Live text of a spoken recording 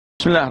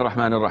بسم الله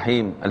الرحمن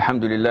الرحيم.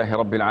 الحمد لله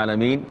رب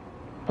العالمين،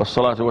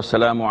 والصلاة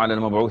والسلام على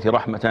المبعوث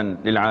رحمة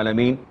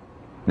للعالمين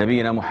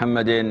نبينا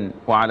محمد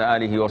وعلى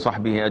آله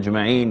وصحبه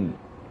أجمعين.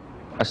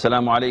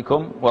 السلام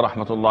عليكم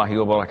ورحمة الله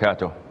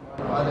وبركاته.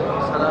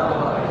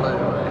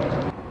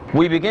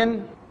 We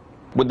begin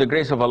with the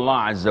grace of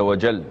Allah Azza wa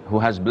Jal, who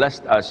has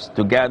blessed us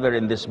to gather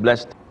in this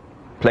blessed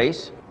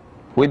place.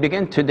 We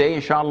begin today,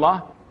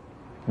 inshallah,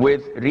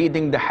 with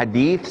reading the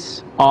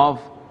hadiths of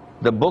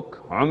the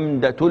book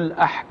UMDATUL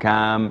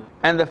AHKAAM.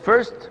 And the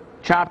first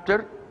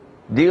chapter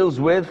deals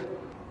with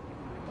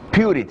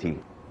purity.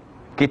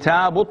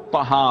 Kitabut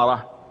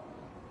Tahara,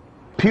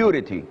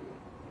 purity.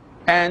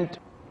 And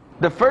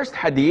the first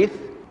hadith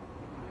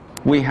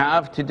we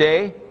have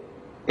today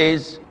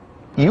is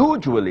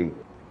usually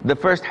the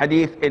first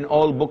hadith in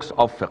all books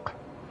of fiqh,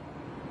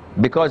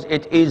 because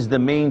it is the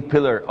main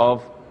pillar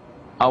of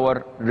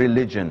our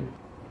religion.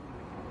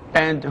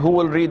 And who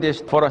will read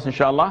this for us,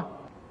 inshallah?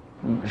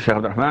 Shaykh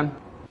Abdul Rahman.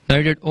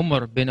 Narrated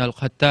Umar bin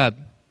al-Khattab,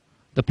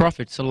 the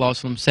Prophet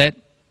ﷺ said,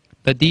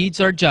 "The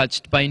deeds are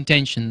judged by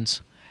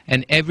intentions,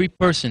 and every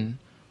person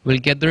will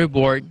get the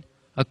reward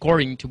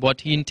according to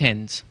what he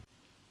intends.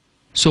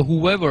 So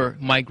whoever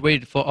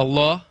migrated for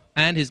Allah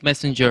and His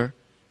Messenger,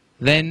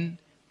 then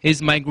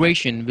his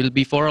migration will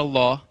be for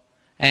Allah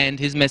and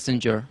His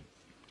Messenger.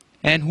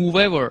 And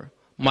whoever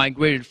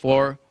migrated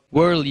for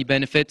worldly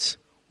benefits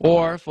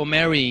or for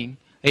marrying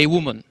a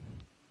woman,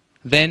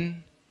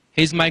 then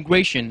his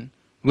migration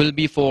will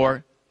be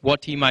for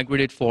what he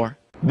migrated for."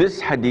 This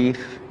hadith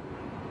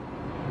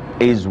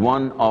is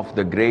one of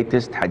the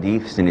greatest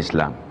hadiths in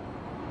Islam,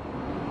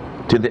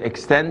 to the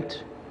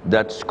extent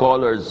that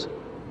scholars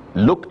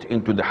looked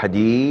into the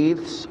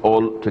hadiths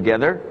all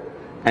together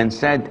and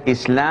said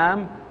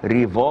Islam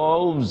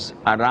revolves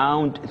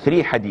around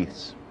 3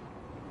 hadiths.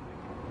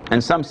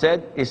 And some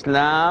said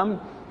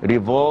Islam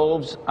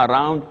revolves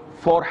around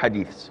 4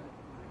 hadiths.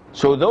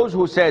 So those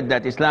who said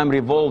that Islam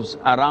revolves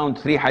around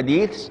 3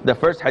 hadiths, the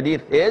first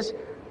hadith is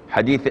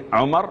Hadith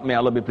Umar, may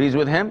Allah be pleased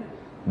with him,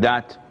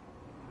 that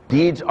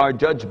deeds are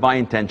judged by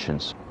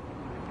intentions.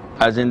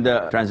 As in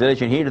the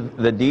translation here,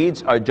 the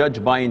deeds are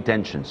judged by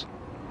intentions.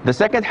 The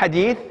second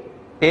hadith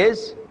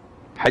is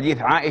Hadith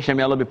Aisha,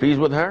 may Allah be pleased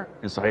with her,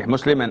 in Sahih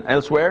Muslim and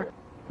elsewhere,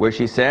 where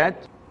she said,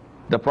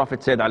 the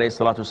Prophet said, alayhi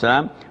salatu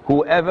wasalam,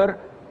 whoever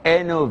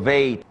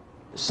innovates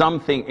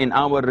something in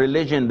our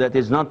religion that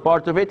is not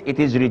part of it, it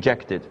is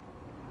rejected.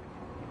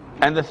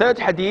 And the third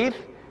hadith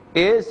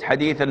is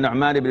Hadith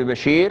al-Nu'man ibn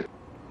Bashir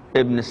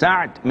ibn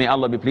Sa'd, may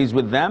Allah be pleased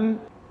with them,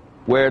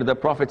 where the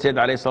Prophet said,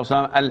 alayhi salatu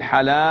wasalam,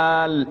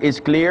 al-halal is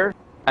clear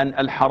and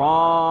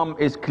al-haram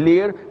is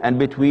clear, and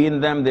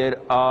between them there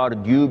are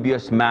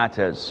dubious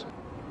matters.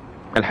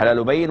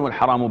 Al-halalu bayyin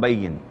wal-haramu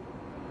bayyin.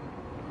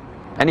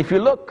 And if you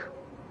look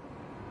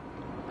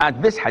at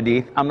this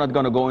hadith, I'm not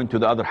going to go into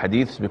the other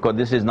hadiths because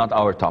this is not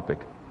our topic.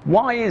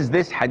 Why is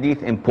this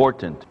hadith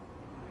important?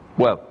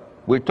 Well,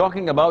 we're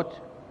talking about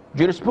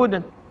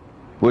jurisprudence,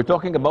 we're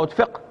talking about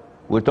fiqh,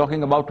 we're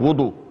talking about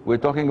wudu, we're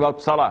talking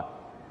about salah.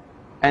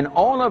 And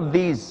all of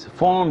these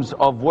forms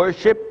of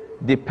worship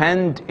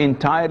depend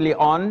entirely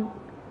on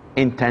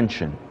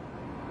intention.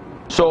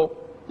 So,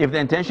 if the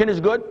intention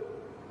is good,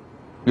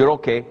 you're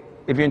okay.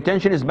 If your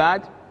intention is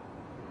bad,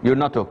 you're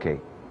not okay.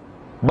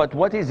 But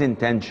what is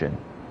intention?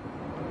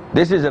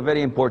 This is a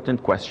very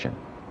important question.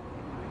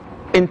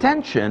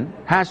 Intention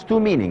has 2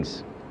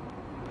 meanings,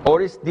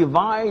 or is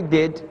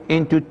divided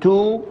into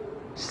 2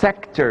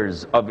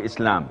 sectors of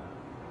Islam.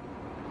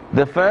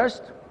 The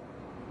first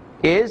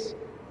is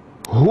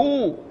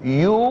who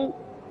you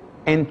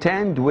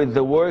intend with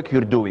the work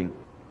you're doing.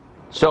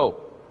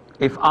 So,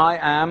 if I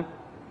am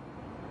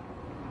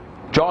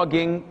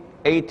jogging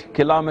 8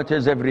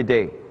 kilometers every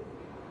day,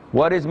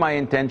 what is my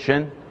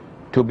intention?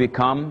 To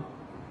become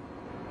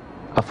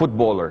a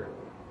footballer,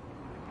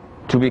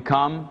 to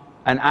become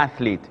an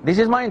athlete. This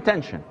is my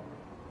intention.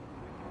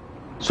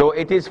 So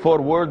it is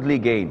for worldly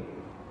gain.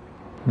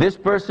 This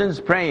person's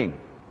praying.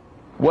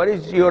 What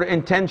is your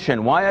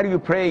intention? Why are you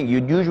praying?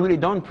 You usually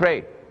don't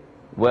pray.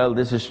 Well,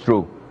 this is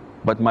true,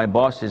 but my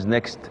boss is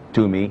next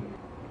to me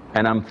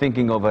and I'm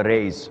thinking of a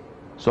raise,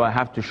 so I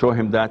have to show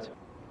him that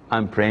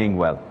I'm praying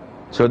well.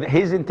 So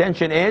his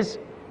intention is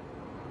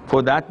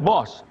for that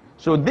boss.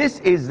 So this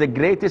is the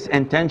greatest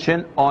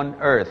intention on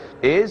earth,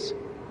 is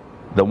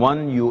the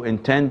one you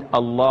intend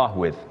Allah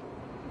with.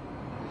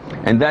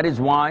 And that is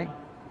why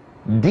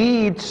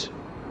deeds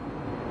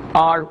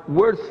are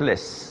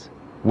worthless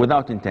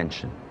without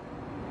intention.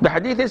 The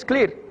hadith is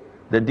clear.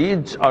 The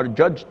deeds are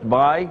judged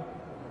by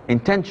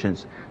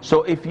intentions.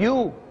 So if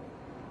you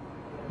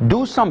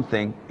do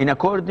something in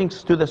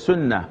accordance to the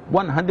sunnah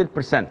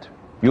 100%,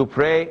 you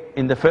pray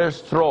in the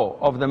first row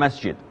of the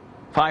masjid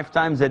 5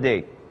 times a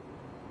day,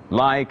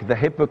 like the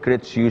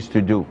hypocrites used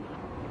to do.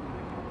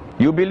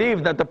 You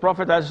believe that the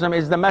Prophet ﷺ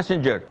is the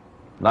messenger,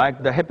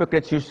 like the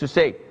hypocrites used to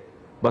say.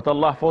 But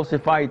Allah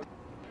falsified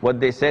what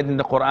they said in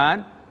the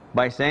Quran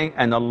by saying,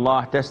 and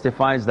Allah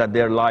testifies that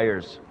they're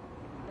liars.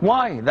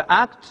 Why? The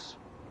acts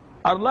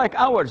are like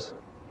ours.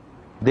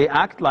 They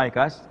act like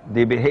us,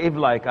 they behave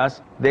like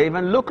us, they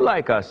even look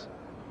like us,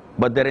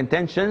 but their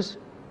intentions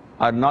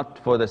are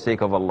not for the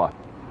sake of Allah.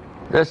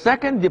 The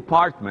second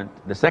department,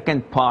 the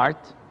second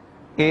part,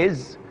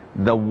 is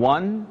the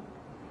one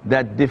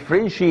that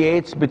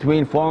differentiates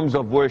between forms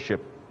of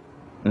worship.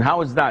 And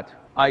how is that?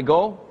 I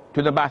go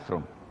to the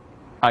bathroom,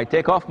 I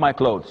take off my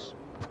clothes,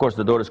 of course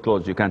the door is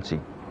closed, you can't see,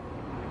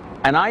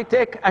 and I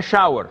take a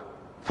shower,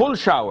 full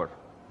shower.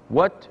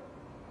 What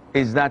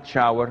is that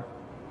shower?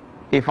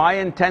 If I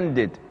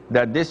intended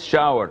that this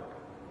shower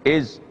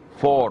is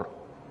for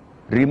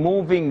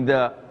removing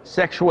the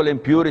sexual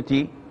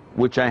impurity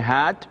which I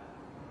had,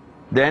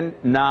 then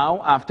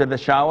now after the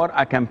shower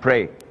I can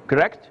pray,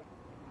 correct?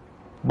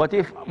 But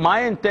if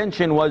my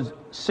intention was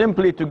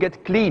simply to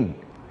get clean,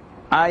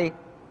 I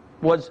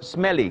was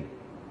smelly,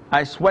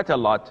 I sweat a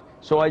lot,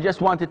 so I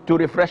just wanted to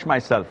refresh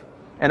myself,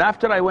 and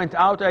after I went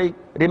out I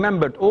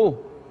remembered, oh,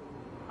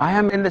 I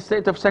am in the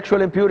state of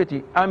sexual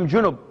impurity, I'm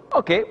junub.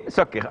 Okay, it's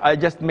okay, I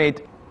just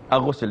made a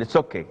ghusl, it's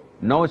okay.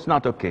 No, it's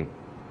not okay,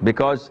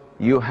 because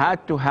you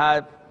had to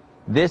have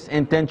this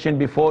intention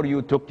before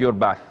you took your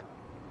bath.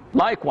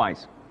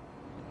 Likewise,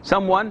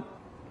 someone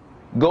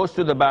goes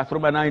to the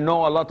bathroom, and I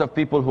know a lot of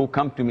people who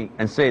come to me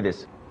and say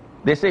this.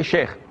 They say,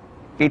 Sheikh,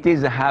 it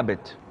is a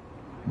habit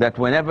that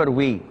whenever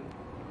we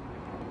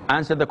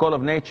answer the call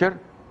of nature,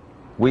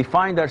 we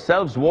find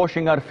ourselves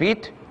washing our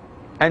feet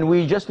and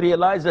we just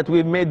realize that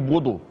we've made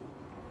wudu.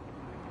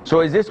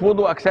 So is this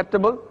wudu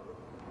acceptable?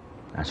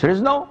 Answer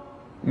is no.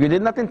 You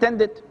did not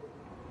intend it.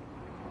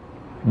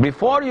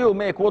 Before you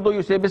make wudu,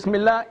 you say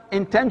Bismillah,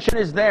 intention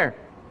is there.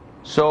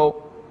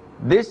 So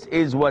this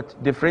is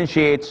what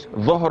differentiates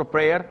Dhuhr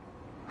prayer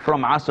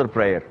from Asr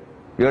prayer,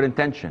 your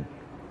intention.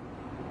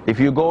 If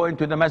you go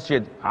into the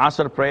masjid,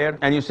 Asr prayer,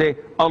 and you say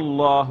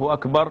Allahu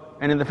Akbar,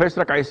 and in the first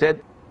rak'ah I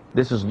said,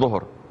 this is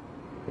Dhuhr.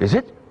 Is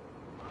it?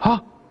 Huh?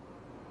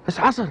 It's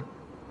Asr.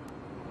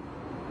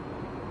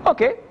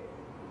 Okay,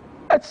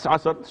 it's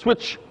Asr.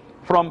 Switch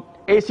from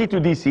AC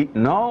to DC.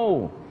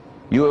 No,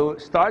 you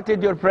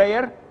started your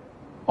prayer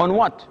on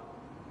what?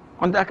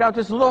 On the account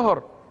it's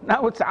Dhuhr.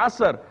 Now it's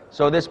Asr.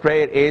 So this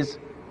prayer is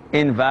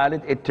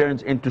invalid. It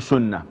turns into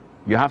Sunnah.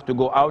 You have to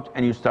go out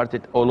and you start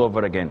it all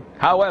over again.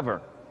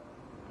 However,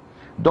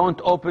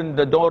 don't open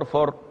the door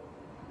for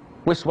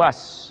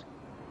wiswas,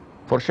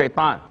 for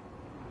shaitan.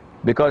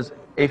 Because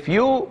if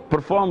you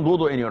performed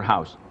wudu in your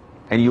house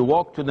and you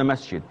walk to the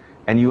masjid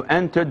and you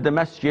entered the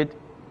masjid,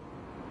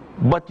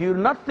 but you're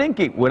not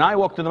thinking, when I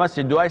walk to the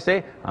masjid, do I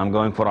say, I'm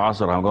going for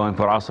Asr, I'm going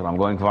for Asr, I'm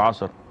going for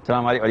Asr.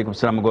 Assalamu alaikum,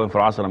 salam, I'm going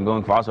for Asr, I'm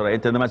going for Asr. I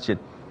enter the masjid.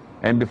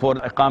 And before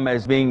the Iqamah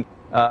is being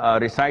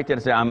recited,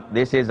 I say,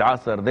 this is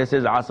Asr, this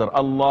is Asr,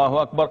 Allahu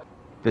Akbar,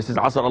 this is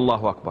Asr,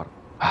 Allahu Akbar.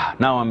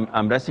 Now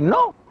I'm resting.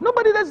 No,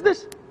 nobody does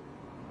this.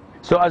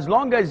 So as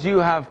long as you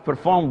have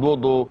performed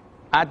wudu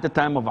at the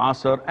time of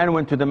Asr and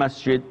went to the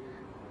masjid,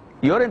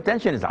 your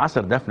intention is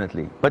Asr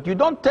definitely. But you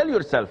don't tell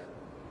yourself.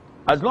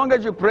 As long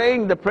as you're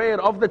praying the prayer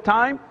of the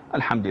time,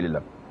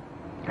 Alhamdulillah.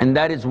 And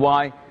that is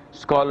why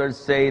scholars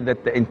say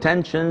that the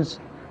intentions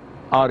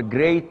are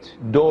great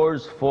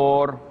doors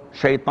for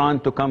shaitan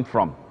to come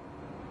from.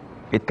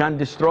 It can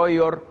destroy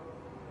your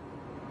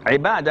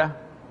ibadah,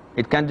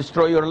 it can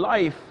destroy your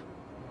life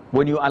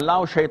when you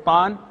allow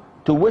shaitan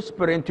to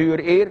whisper into your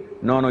ear,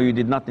 no, you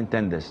did not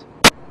intend this.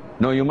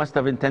 No, you must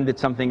have intended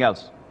something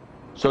else.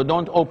 So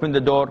don't open the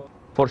door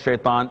for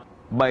shaitan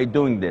by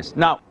doing this.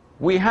 Now,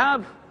 we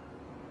have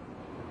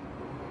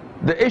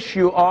the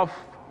issue of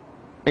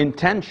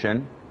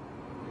intention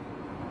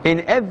in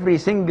every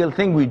single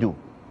thing we do.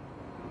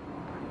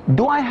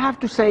 Do I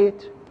have to say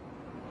it?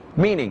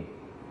 Meaning,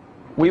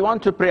 we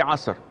want to pray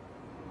Asr.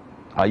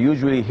 I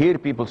usually hear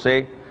people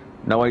say,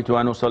 نويت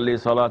أن أصلي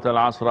صلاة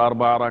العصر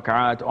 4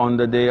 ركعات on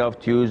the day of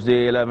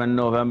Tuesday, 11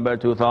 November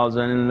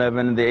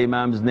 2011. The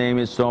Imam's name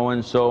is so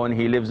and so and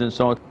he lives in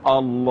so.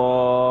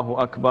 Allahu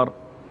Akbar.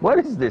 What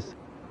is this?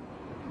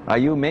 Are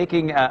you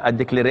making a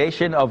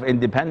declaration of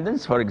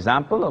independence, for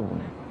example?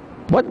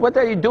 What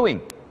are you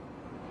doing?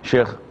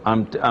 Sheikh,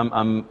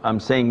 I'm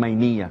saying my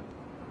niyyah.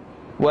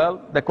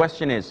 Well, the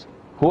question is,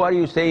 who are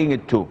you saying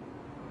it to?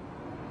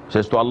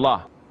 Says to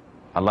Allah.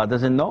 Allah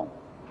doesn't know?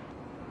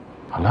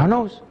 Allah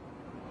knows.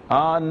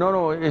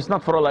 No, it's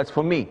not for Allah, it's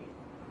for me.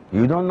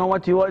 You don't know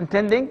what you are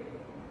intending?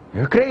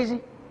 You're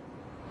crazy.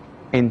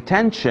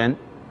 Intention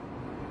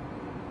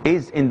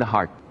is in the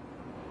heart.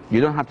 You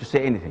don't have to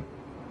say anything.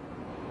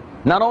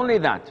 Not only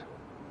that,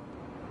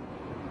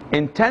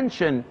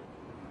 intention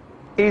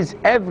is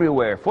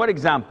everywhere. For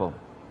example,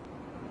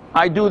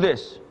 I do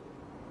this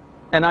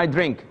and I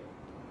drink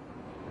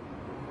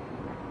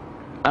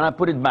and I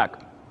put it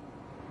back.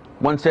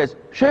 One says,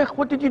 Sheikh,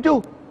 what did you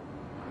do?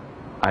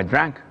 I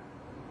drank.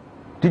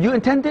 Did you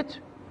intend it?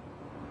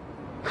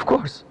 Of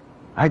course,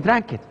 I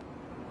drank it.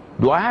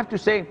 Do I have to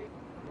say,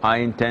 I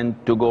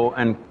intend to go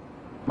and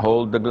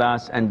hold the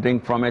glass and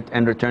drink from it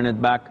and return it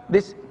back?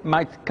 This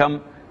might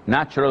come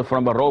natural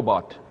from a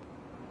robot,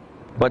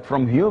 but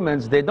from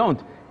humans they don't.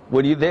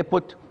 When they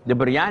put the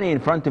biryani in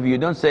front of you,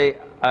 don't say,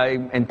 I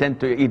intend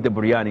to eat the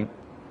biryani.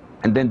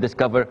 and then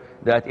discover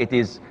that it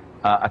is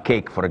a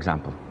cake, for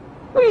example.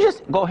 Well, you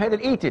just go ahead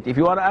and eat it. If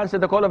you want to answer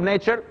the call of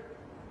nature,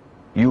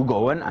 you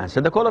go and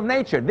answer the call of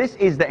nature. This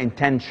is the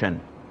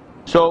intention.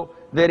 So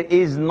there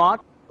is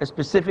not a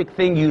specific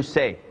thing you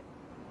say.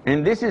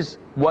 And this is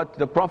what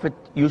the Prophet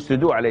used to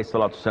do, alayhi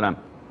salatu wasalam.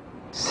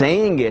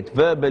 Saying it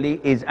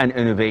verbally is an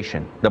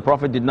innovation. The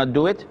Prophet did not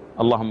do it,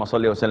 Allahumma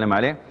salli wa sallam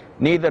alayhi,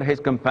 neither his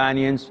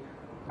companions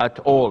at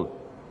all.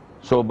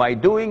 So by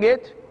doing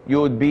it,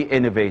 you would be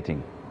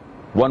innovating.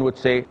 One would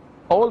say,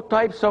 all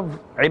types of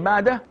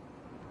ibadah,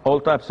 all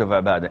types of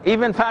ibadah.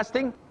 Even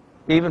fasting,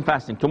 even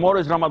fasting. Tomorrow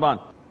is Ramadan.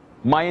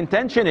 My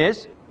intention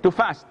is to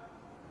fast.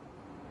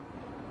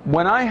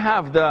 When I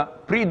have the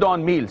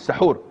pre-dawn meal,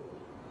 sahur,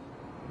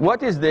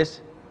 what is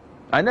this?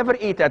 I never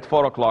eat at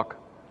 4 o'clock.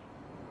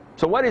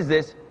 So what is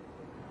this?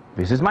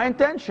 This is my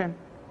intention.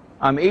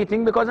 I'm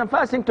eating because I'm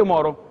fasting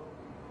tomorrow.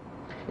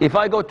 If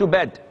I go to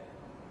bed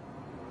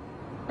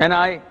and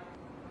I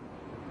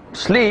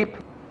sleep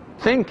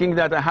thinking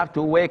that I have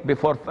to wake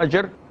before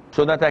Fajr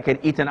so that I can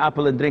eat an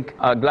apple and drink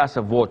a glass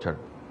of water,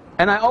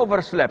 and I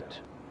overslept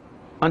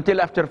until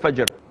after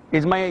Fajr,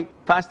 is my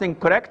fasting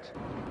correct?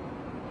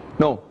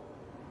 No.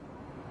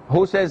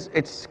 Who says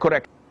it's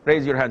correct?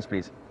 Raise your hands,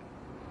 please.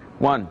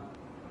 1,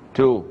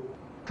 2,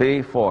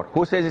 3, 4.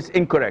 Who says it's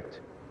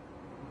incorrect?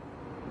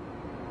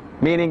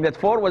 Meaning that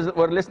 4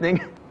 were listening,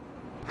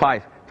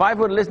 5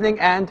 were listening,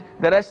 and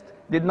the rest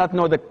did not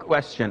know the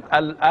question.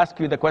 I'll ask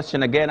you the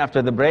question again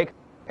after the break,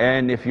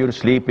 and if you're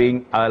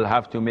sleeping, I'll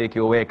have to make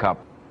you wake up.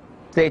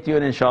 Stay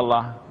tuned,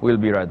 inshallah. We'll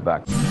be right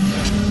back.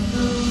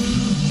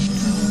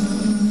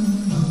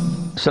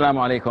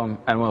 Assalamu alaikum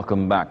and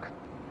welcome back.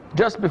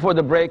 Just before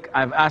the break,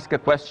 I've asked a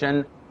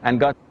question and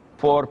got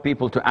 4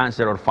 people to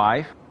answer, or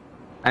 5,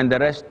 and the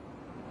rest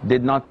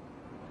did not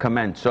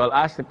comment. So I'll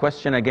ask the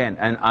question again,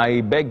 and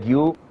I beg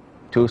you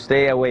to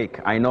stay awake.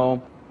 I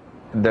know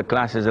the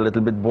class is a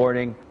little bit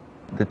boring,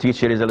 the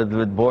teacher is a little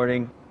bit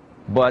boring,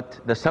 but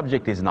the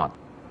subject is not.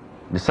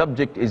 The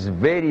subject is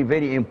very,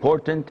 very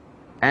important,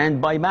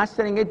 and by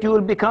mastering it, you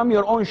will become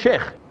your own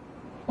sheikh.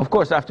 Of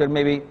course, after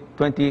maybe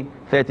 20,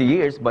 30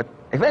 years, but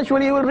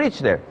eventually you will reach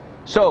there.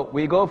 So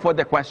we go for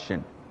the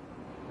question.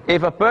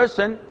 If a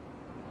person,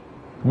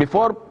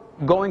 before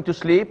going to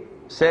sleep,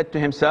 said to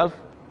himself,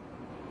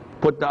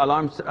 put the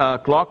alarm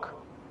clock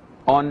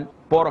on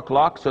 4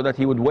 o'clock so that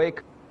he would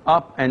wake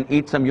up and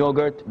eat some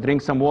yogurt,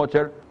 drink some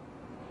water,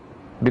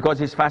 because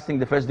he's fasting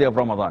the first day of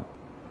Ramadan.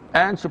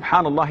 And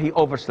subhanallah, he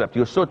overslept. He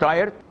was so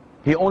tired,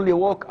 he only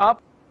woke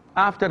up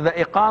after the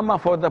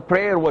iqamah for the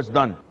prayer was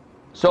done.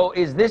 So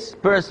is this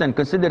person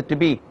considered to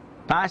be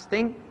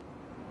fasting,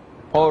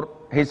 or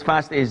his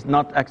fast is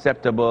not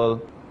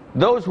acceptable?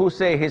 Those who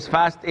say his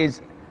fast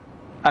is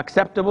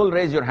acceptable,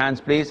 raise your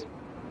hands, please.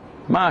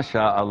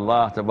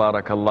 MashaAllah,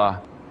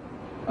 tabarakallah.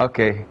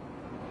 Okay,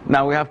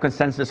 now we have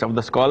consensus of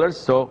the scholars,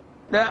 so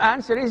the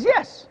answer is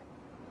yes.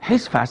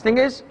 His fasting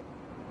is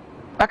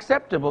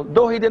acceptable,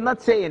 though he did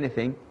not say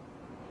anything.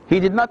 He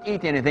did not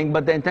eat anything,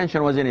 but the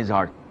intention was in his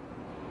heart.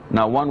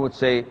 Now one would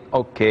say,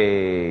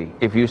 okay,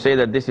 if you say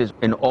that this is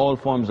in all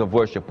forms of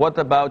worship, what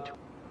about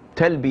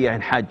talbiyah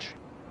and hajj?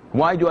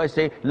 Why do I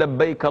say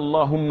labbaik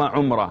Allahumma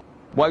umrah?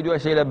 Why do I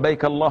say labbaik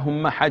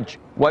Allahumma hajj?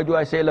 Why do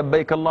I say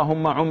labbaik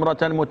Allahumma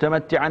umratan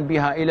mutamatti'an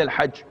biha ila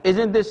al-hajj?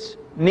 Isn't this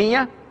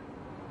niyyah?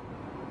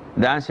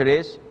 The answer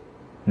is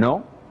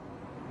no,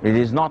 it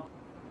is not.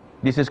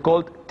 This is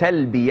called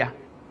talbiyah.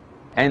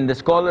 And the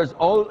scholars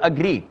all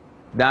agree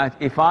that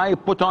if I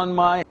put on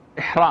my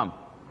ihram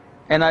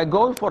and I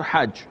go for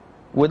hajj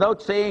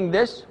without saying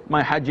this,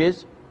 my hajj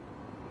is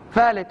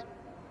valid.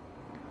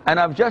 And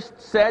I've just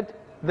said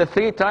the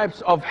 3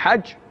 types of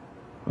hajj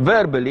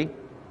verbally.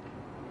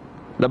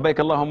 Labbaik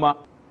Allahumma,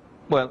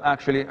 well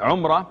actually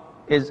umrah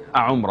is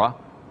a umrah.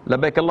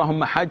 Labbaik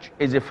Allahumma hajj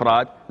is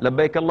ifrad.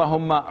 Labbaik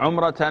Allahumma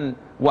umratan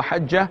wa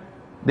hajjah,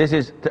 this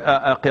is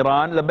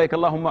qiran. Labbaik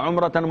Allahumma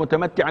umratan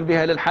mutamatti'an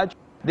biha lil hajj,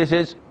 this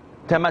is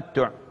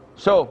tamattu'.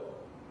 So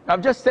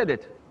I've just said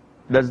it.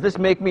 Does this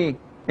make me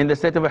in the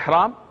state of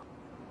ihram?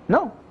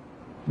 No,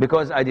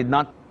 because I did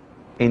not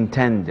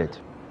intend it.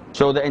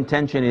 So the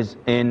intention is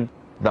in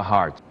the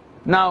heart.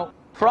 Now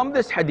from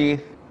this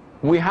hadith,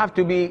 we have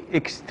to be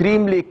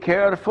extremely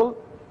careful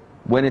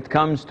when it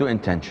comes to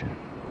intention.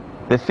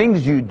 The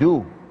things you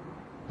do,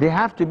 they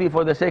have to be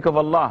for the sake of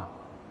Allah.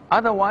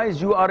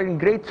 Otherwise you are in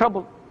great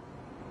trouble.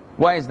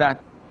 Why is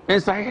that? In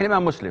Sahih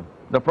Imam Muslim,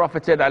 the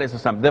Prophet said, alayhi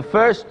salam, the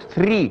first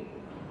 3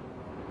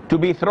 to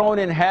be thrown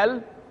in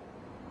hell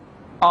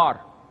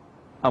are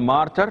a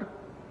martyr,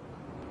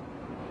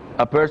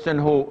 a person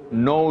who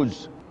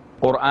knows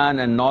Quran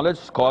and knowledge,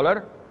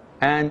 scholar,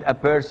 and a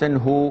person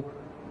who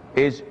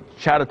is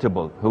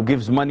charitable, who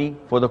gives money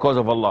for the cause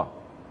of Allah.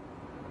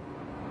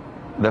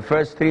 The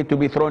first 3 to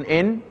be thrown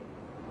in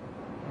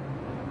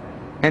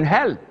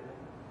hell.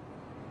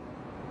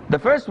 The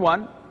first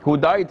one, who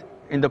died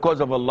in the cause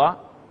of Allah,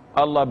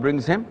 Allah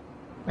brings him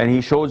and He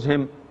shows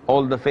him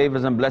all the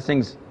favors and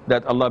blessings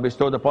that Allah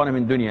bestowed upon him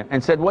in dunya,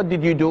 and said, what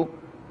did you do?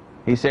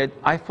 He said,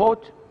 I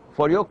fought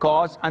for your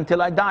cause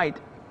until I died.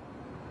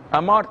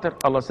 A martyr,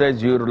 Allah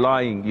says you're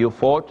lying, you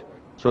fought,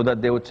 so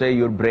that they would say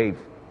you're brave.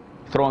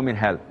 Throw him in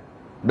hell.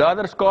 The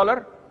other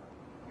scholar,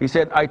 he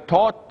said, I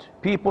taught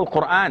people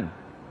Quran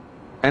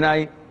and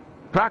I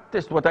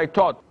practiced what I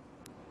taught.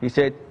 He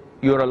said,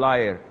 you're a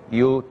liar.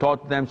 You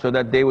taught them so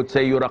that they would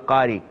say you're a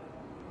qari.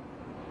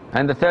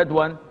 And the third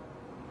one,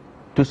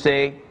 to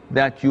say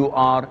that you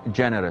are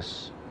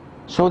generous.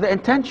 So the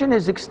intention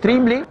is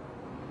extremely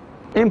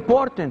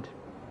important.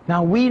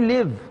 Now we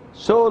live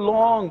so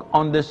long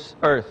on this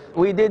earth.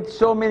 We did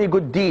so many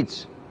good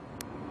deeds.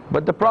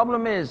 But the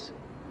problem is,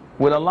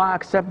 will Allah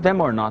accept them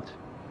or not?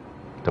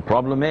 The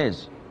problem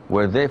is,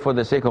 were they for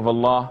the sake of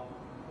Allah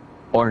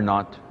or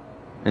not?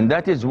 And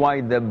that is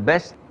why the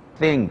best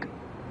thing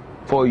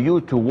for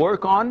you to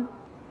work on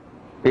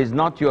is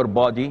not your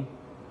body,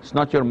 it's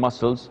not your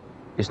muscles,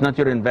 it's not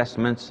your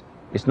investments,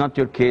 it's not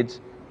your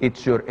kids,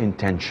 it's your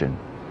intention.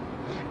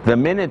 The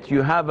minute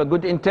you have a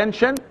good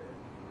intention,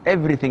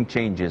 everything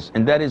changes.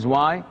 And that is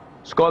why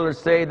scholars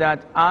say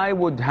that I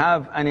would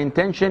have an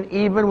intention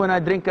even when I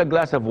drink a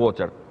glass of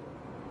water.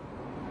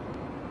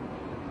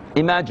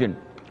 Imagine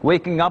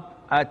waking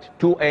up at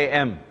 2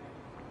 a.m.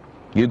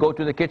 You go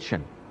to the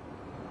kitchen,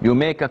 you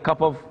make a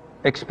cup of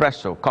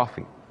espresso,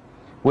 coffee,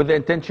 with the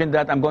intention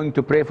that I'm going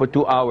to pray for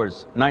 2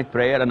 hours, night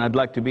prayer, and I'd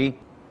like to be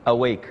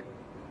awake.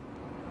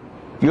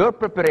 Your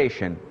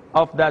preparation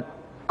of that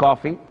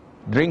coffee,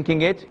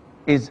 drinking it,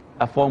 is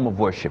a form of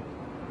worship.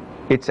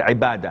 It's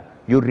ibadah.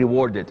 You're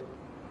rewarded.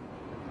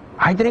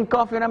 I drink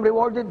coffee and I'm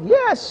rewarded?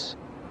 Yes.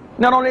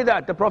 Not only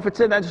that, the Prophet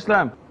said,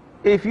 Islam,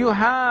 if you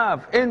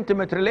have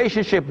intimate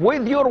relationship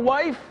with your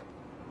wife,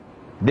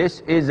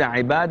 this is a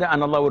ibadah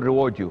and Allah will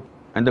reward you.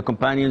 And the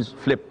companions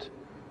flipped.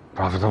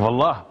 Prophet of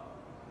Allah,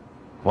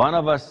 one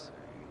of us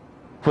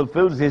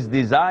fulfills his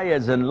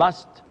desires and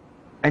lust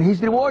and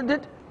he's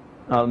rewarded?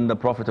 And the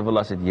Prophet of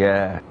Allah said,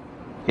 yeah.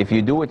 If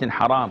you do it in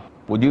haram,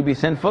 would you be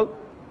sinful?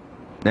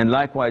 Then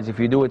likewise, if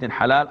you do it in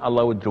halal,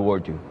 Allah would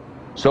reward you.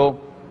 So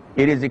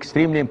it is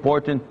extremely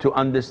important to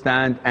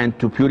understand and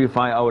to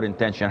purify our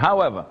intention.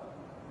 However,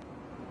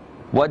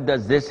 what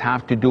does this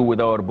have to do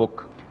with our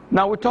book?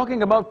 Now we're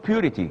talking about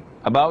purity,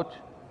 about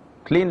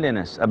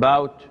cleanliness,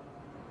 about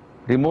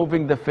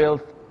removing the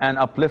filth and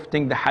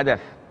uplifting the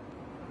hadath.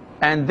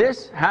 And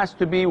this has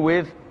to be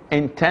with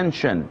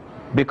intention,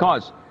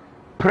 because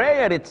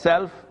prayer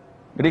itself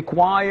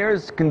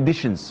requires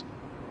conditions.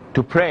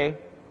 To pray,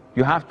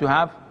 you have to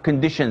have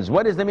conditions.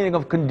 What is the meaning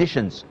of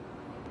conditions?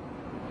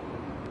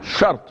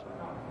 Shart.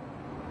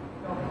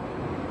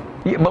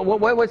 Yeah, but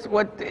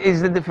what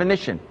is the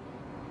definition?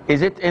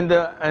 Is it in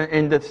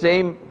the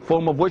same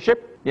form of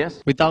worship?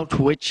 Yes. Without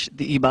which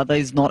the ibadah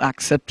is not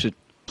accepted.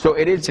 So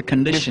it is It's a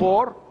condition.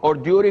 Before or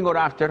during or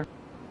after?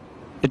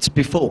 It's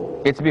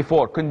before. It's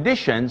before.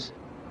 Conditions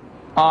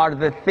are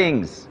the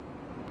things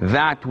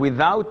that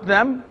without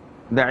them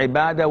the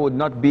ibadah would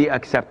not be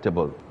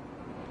acceptable.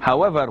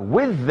 However,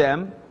 with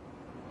them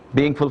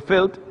being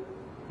fulfilled,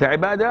 the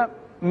ibadah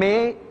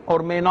may or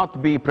may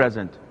not be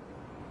present.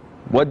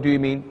 What do you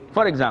mean?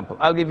 For example,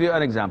 I'll give you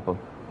an example.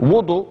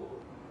 Wudu,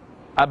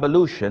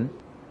 ablution,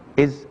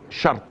 is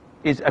shart,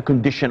 is a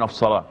condition of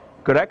salah,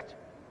 correct?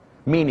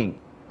 Meaning,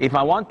 if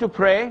I want to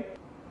pray,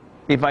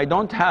 if I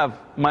don't have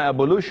my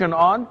ablution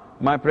on,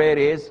 my prayer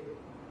is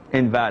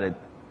invalid.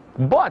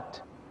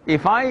 But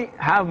if I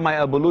have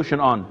my ablution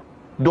on,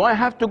 do I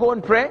have to go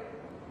and pray?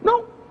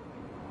 No.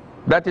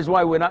 That is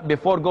why we're not,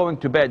 before going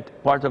to bed,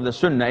 part of the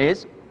sunnah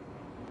is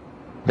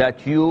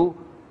that you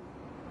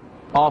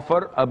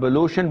offer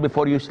ablution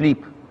before you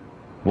sleep.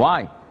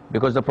 Why?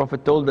 Because the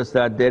Prophet told us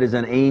that there is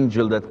an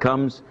angel that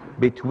comes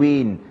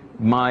between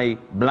my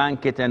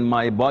blanket and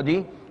my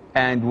body,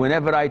 and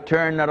whenever I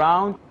turn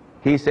around,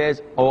 he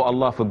says, oh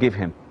Allah, forgive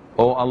him.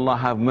 Oh Allah,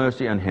 have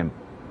mercy on him.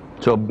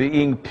 So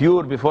being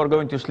pure before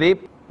going to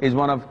sleep is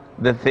one of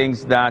the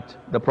things that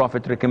the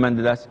Prophet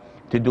recommended us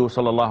to do,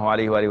 sallallahu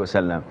alaihi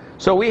wasallam.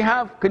 So we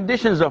have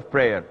conditions of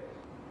prayer,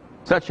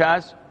 such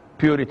as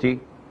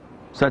purity,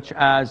 such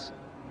as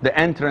the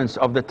entrance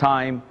of the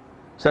time,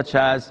 such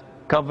as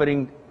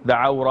covering the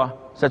awrah,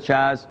 such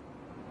as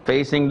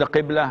facing the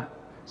qibla,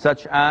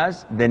 such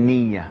as the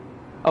niyyah.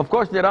 Of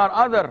course, there are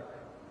other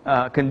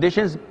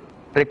conditions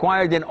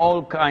required in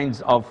all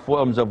kinds of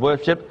forms of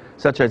worship,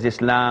 such as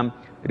Islam,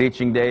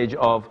 reaching the age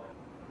of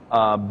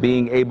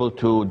being able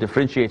to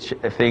differentiate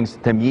things,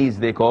 tamyiz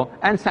they call,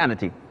 and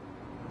sanity.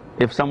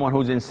 If someone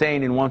who's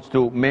insane and wants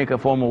to make a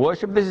form of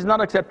worship, this is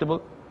not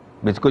acceptable,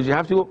 because you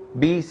have to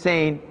be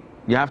sane,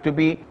 you have to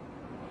be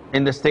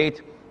in the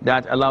state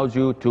that allows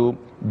you to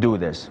do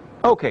this.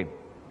 Okay,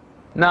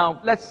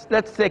 now let's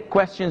take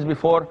questions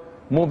before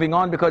moving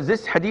on, because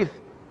this hadith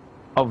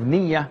of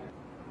niyyah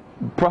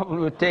probably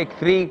would take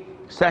 3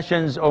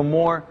 sessions or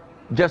more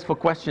just for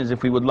questions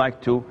if we would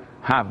like to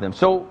have them.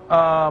 So,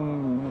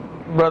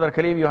 Brother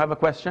Kareem, you have a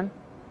question?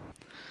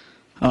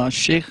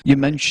 Sheikh, you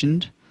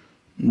mentioned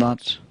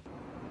that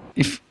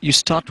if you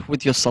start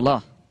with your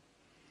salah,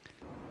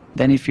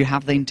 then if you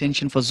have the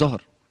intention for Zuhr,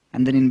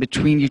 and then in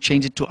between you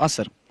change it to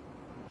Asr.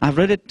 I've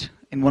read it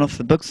in one of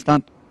the books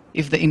that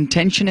if the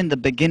intention in the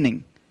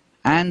beginning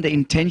and the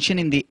intention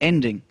in the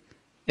ending,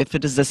 if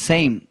it is the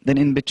same, then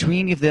in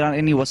between, if there are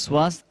any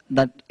waswas,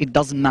 that it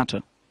doesn't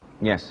matter.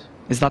 Yes.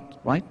 Is that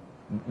right?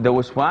 The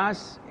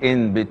waswas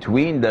in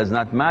between does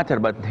not matter,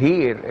 but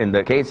here, in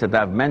the case that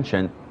I've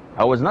mentioned,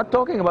 I was not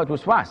talking about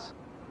waswas.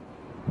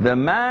 The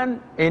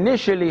man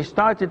initially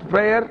started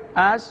prayer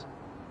as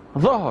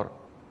dhuhr,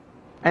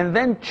 and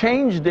then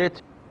changed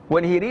it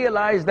when he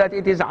realized that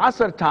it is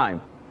asr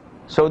time.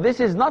 So this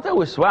is not a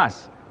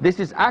waswas. This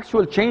is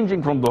actual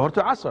changing from dhuhr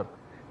to asr.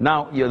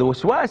 Now, the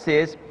waswas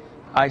is,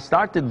 I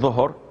started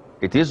dhuhr,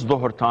 it is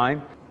dhuhr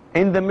time.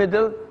 In the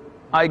middle,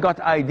 I got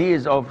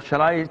ideas of,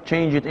 shall I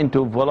change it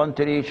into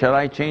voluntary, shall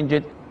I change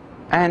it?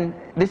 And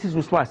this is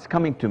waswas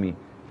coming to me.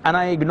 And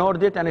I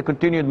ignored it and I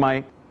continued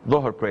my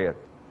dhuhr prayer.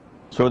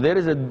 So there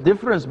is a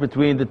difference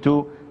between the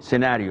two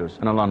scenarios,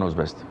 and Allah knows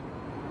best.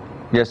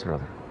 Yes,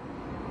 brother.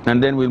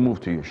 And then we'll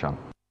move to you, inshallah.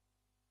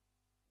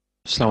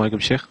 Assalamu alaikum,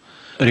 Sheikh.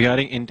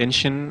 Regarding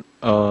intention,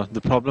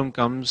 the problem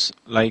comes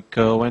like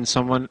when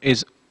someone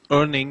is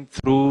earning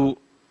through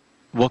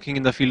working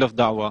in the field of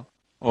da'wah,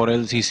 or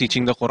else he's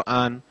teaching the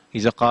Quran,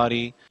 he's a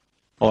qari,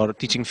 or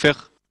teaching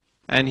fiqh,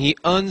 and he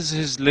earns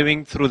his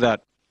living through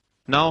that.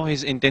 Now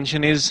his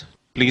intention is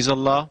please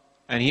Allah,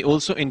 and he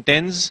also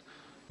intends,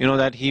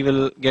 that he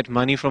will get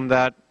money from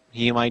that,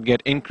 he might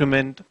get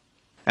increment,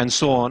 and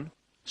so on.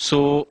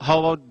 So how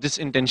about this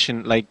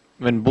intention, like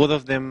when both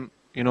of them,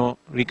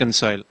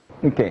 reconcile?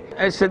 Okay,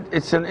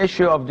 it's an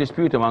issue of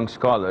dispute among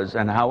scholars,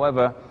 and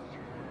however,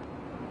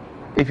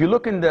 if you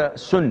look in the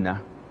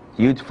Sunnah,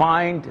 you'd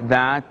find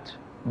that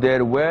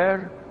there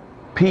were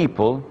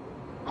people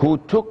who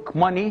took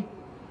money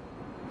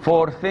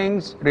for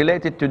things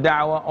related to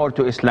da'wah or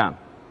to Islam.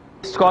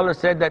 Scholars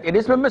said that it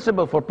is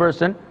permissible for a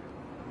person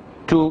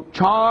to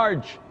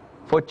charge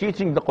for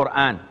teaching the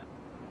Quran.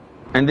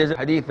 And there's a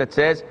hadith that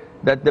says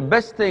that the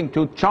best thing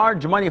to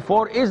charge money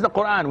for is the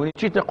Quran, when you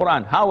teach the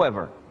Quran.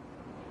 However,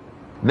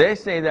 they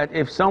say that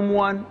if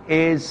someone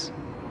is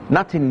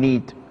not in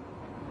need,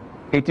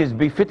 it is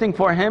befitting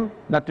for him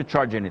not to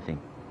charge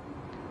anything,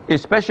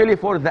 especially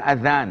for the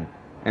adhan.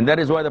 And that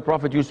is why the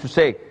Prophet used to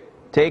say,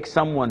 take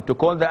someone to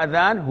call the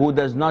adhan who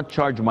does not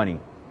charge money.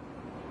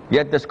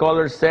 Yet the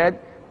scholars said,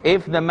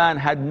 if the man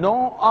had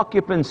no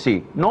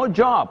occupancy, no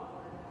job,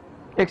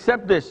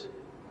 except this,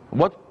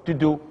 what to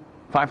do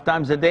 5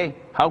 times a day?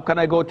 How can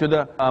I go to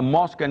the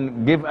mosque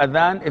and give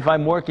adhan if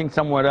I'm working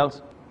somewhere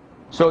else?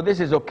 So this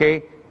is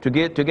okay to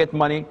get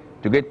money,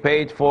 to get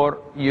paid for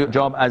your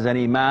job as an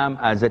imam,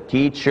 as a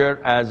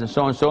teacher, as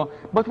so and so.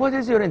 But what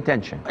is your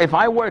intention? If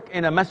I work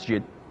in a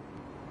masjid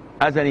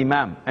as an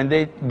imam and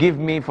they give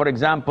me, for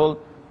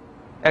example,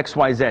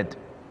 XYZ,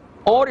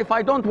 or if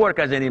I don't work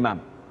as an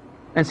imam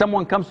and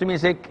someone comes to me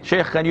and says,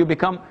 Sheikh, can you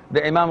become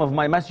the imam of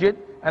my masjid?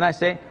 And I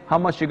say, how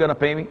much you gonna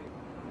pay me?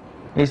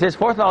 He says,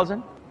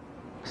 4,000.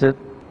 I said,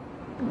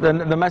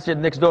 the masjid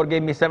next door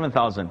gave me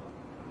 7,000.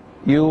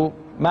 You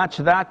match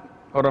that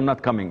or I'm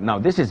not coming. Now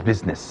this is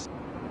business.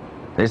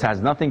 This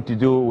has nothing to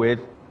do with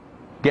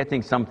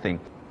getting something.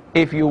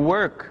 If you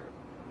work,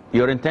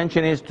 your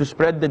intention is to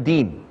spread the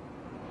deen,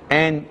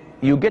 and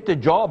you get a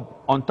job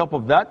on top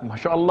of that,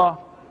 mashallah,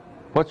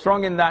 what's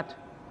wrong in that?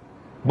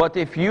 But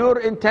if your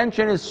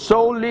intention is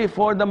solely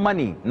for the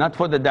money, not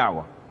for the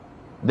da'wah,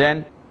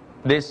 then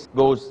this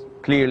goes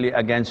clearly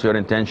against your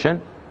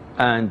intention,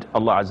 and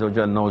Allah Azza wa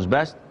Jalla knows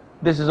best.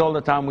 This is all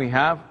the time we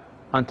have.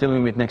 Until we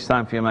meet next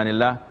time, fi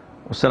amanillah.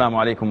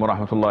 Wassalamu alaikum wa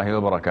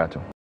rahmatullahi wa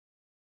barakatuh.